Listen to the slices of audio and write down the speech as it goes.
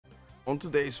On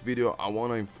today's video, I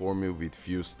want to inform you with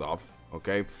few stuff,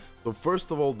 okay? So first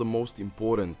of all, the most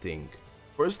important thing.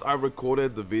 First, I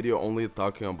recorded the video only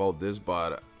talking about this,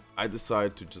 but I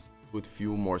decided to just put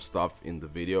few more stuff in the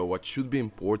video, what should be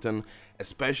important,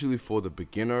 especially for the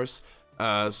beginners.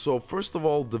 So first of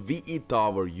all, the VE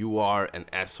Tower UR and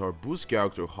SR boost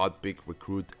character hot pick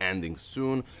recruit ending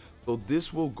soon. So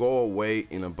this will go away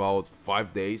in about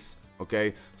 5 days.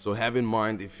 Okay, so have in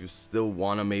mind if you still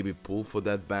wanna maybe pull for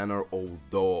that banner,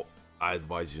 although I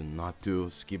advise you not to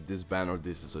skip this banner.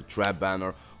 This is a trap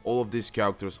banner. All of these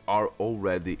characters are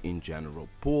already in general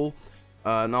pool.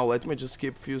 Now let me just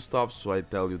skip few stuff so I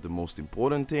tell you the most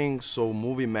important thing. So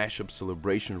movie mashup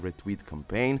celebration retweet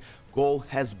campaign goal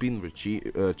has been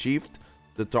achieved.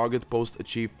 The target post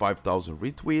achieved 5,000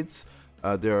 retweets.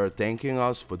 They are thanking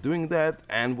us for doing that,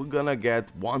 and we're gonna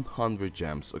get 100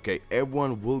 gems. Okay,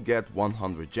 everyone will get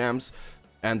 100 gems,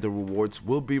 and the rewards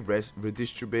will be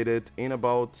redistributed in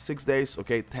about 6 days.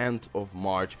 Okay, 10th of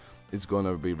March is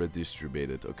gonna be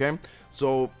redistributed. Okay,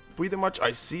 so pretty much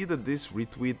I see that this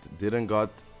retweet didn't got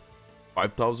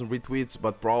 5,000 retweets,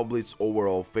 but probably it's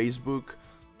overall Facebook,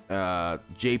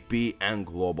 JP and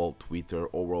global Twitter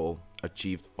overall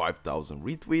achieved 5,000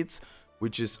 retweets,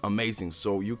 which is amazing.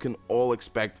 So you can all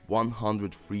expect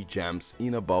 100 free gems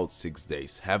in about 6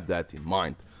 days. Have that in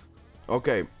mind.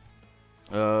 Okay,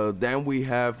 then we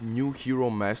have new hero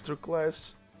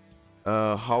masterclass.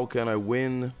 How can I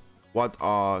win? What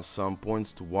are some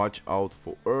points to watch out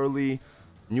for early?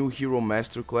 New hero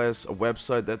masterclass, a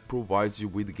website that provides you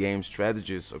with game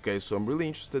strategies. Okay, so I'm really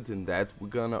interested in that. We're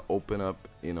gonna open up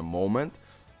in a moment.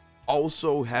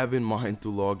 Also have in mind to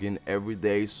log in every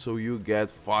day so you get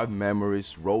 5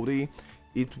 memories roadie.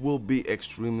 It will be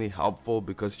extremely helpful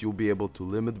because you'll be able to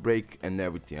limit break and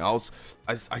everything else.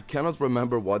 I cannot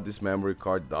remember what this memory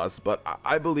card does, but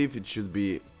I believe it should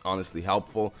be honestly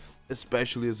helpful,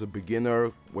 especially as a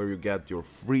beginner, where you get your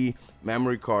free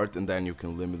memory card and then you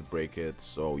can limit break it.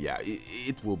 So yeah,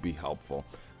 it will be helpful.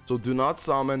 So do not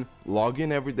summon, log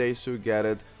in every day so you get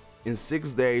it. In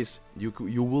 6 days, you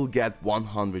will get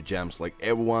 100 gems, like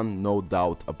everyone, no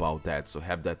doubt about that, so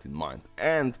have that in mind.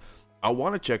 And I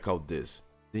want to check out this.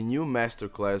 The new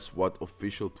Masterclass What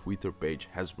official Twitter page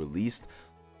has released.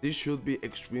 This should be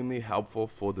extremely helpful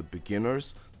for the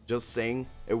beginners. Just saying,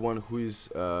 everyone who is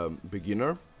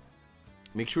beginner,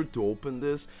 make sure to open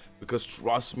this, because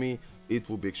trust me, it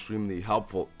will be extremely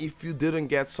helpful. If you didn't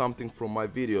get something from my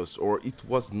videos or it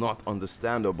was not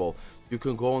understandable, you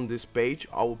can go on this page.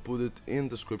 I will put it in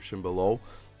description below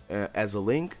as a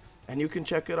link, and you can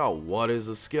check it out. What is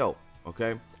a skill?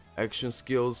 Okay, action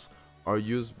skills are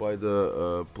used by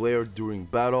the player during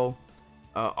battle.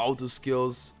 Auto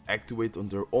skills activate on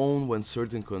their own when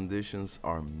certain conditions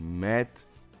are met.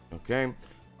 Okay,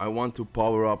 I want to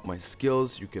power up my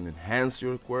skills. You can enhance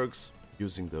your quirks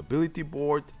using the ability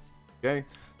board. Okay,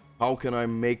 how can I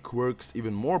make quirks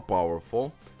even more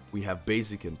powerful? We have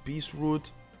basic and peace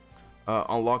route.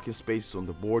 Unlocking spaces on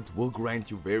the board will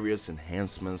grant you various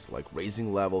enhancements like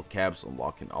raising level caps,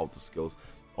 unlocking auto skills.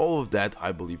 All of that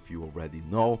I believe you already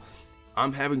know.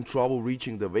 I'm having trouble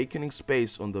reaching the awakening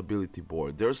space on the ability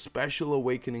board. There are special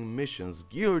awakening missions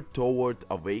geared toward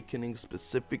awakening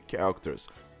specific characters.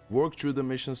 Work through the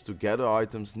missions to gather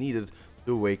items needed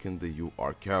to awaken the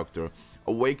UR character.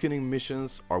 Awakening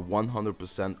missions are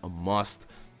 100% a must,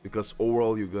 because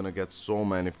overall you're gonna get so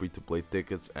many free-to-play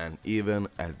tickets, and even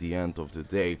at the end of the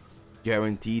day,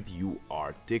 guaranteed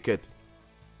UR ticket.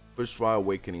 First, try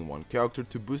awakening one character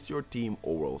to boost your team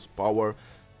overall's power.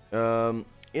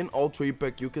 In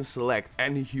UltraImpact, you can select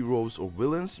any heroes or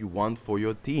villains you want for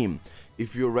your team.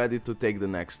 If you're ready to take the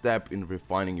next step in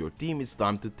refining your team, it's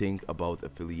time to think about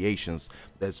affiliations.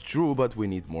 That's true, but we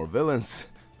need more villains.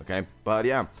 Okay, but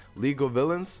yeah, League of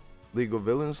Villains, League of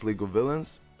Villains, League of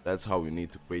Villains. That's how you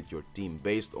need to create your team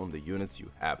based on the units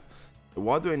you have.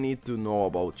 What do I need to know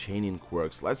about chaining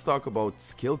quirks? Let's talk about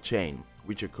skill chain,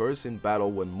 which occurs in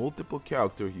battle when multiple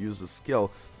characters use a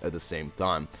skill at the same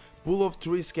time. Pull off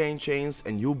 3 scan chains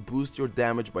and you boost your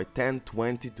damage by 10,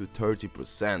 20 to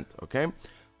 30%. Okay,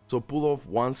 so pull off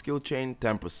 1 skill chain,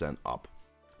 10% up.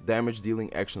 Damage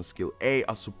dealing action skill A,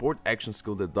 a support action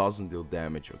skill that doesn't deal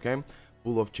damage. Okay,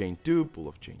 pull off chain 2, pull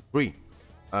off chain 3.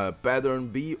 Pattern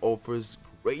B offers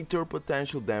greater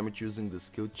potential damage using the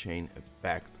skill chain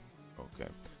effect. Okay,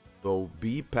 so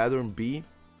pattern B,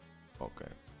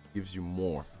 okay, gives you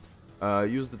more.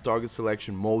 Use the target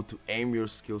selection mode to aim your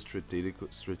skill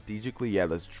strategically. Yeah,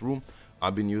 that's true.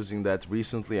 I've been using that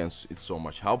recently, and it's so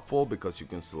much helpful because you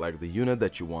can select the unit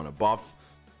that you want to buff.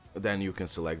 Then you can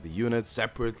select the unit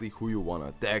separately who you want to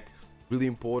attack. Really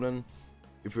important.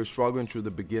 If you're struggling through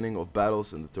the beginning of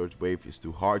battles and the third wave is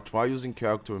too hard, try using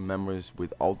character memories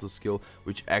with auto skill,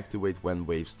 which activate when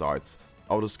wave starts.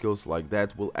 Auto skills like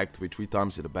that will activate 3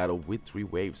 times in a battle with 3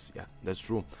 waves. Yeah, that's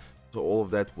true. So all of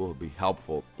that will be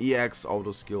helpful. EX,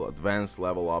 auto skill, advanced,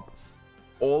 level up,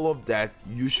 all of that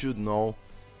you should know.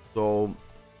 So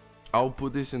I'll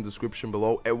put this in description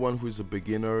below. Everyone who is a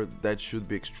beginner, that should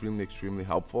be extremely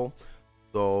helpful.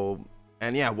 So,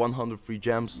 and yeah, 100 free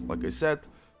gems, like I said.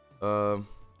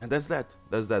 And that's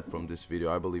that from this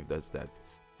video. I believe that's that.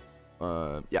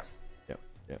 Yeah,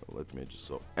 let me just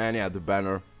so, and yeah, the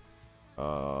banner,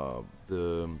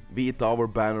 the V Tower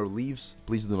banner leaves.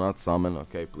 Please do not summon,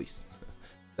 okay, please.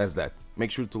 That's that. Make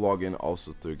sure to log in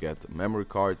also to get a memory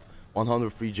card,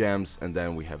 100 free gems, and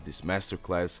then we have this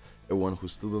masterclass. Everyone who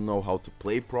still don't know how to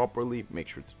play properly, make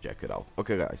sure to check it out.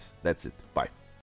 Okay guys, that's it, bye.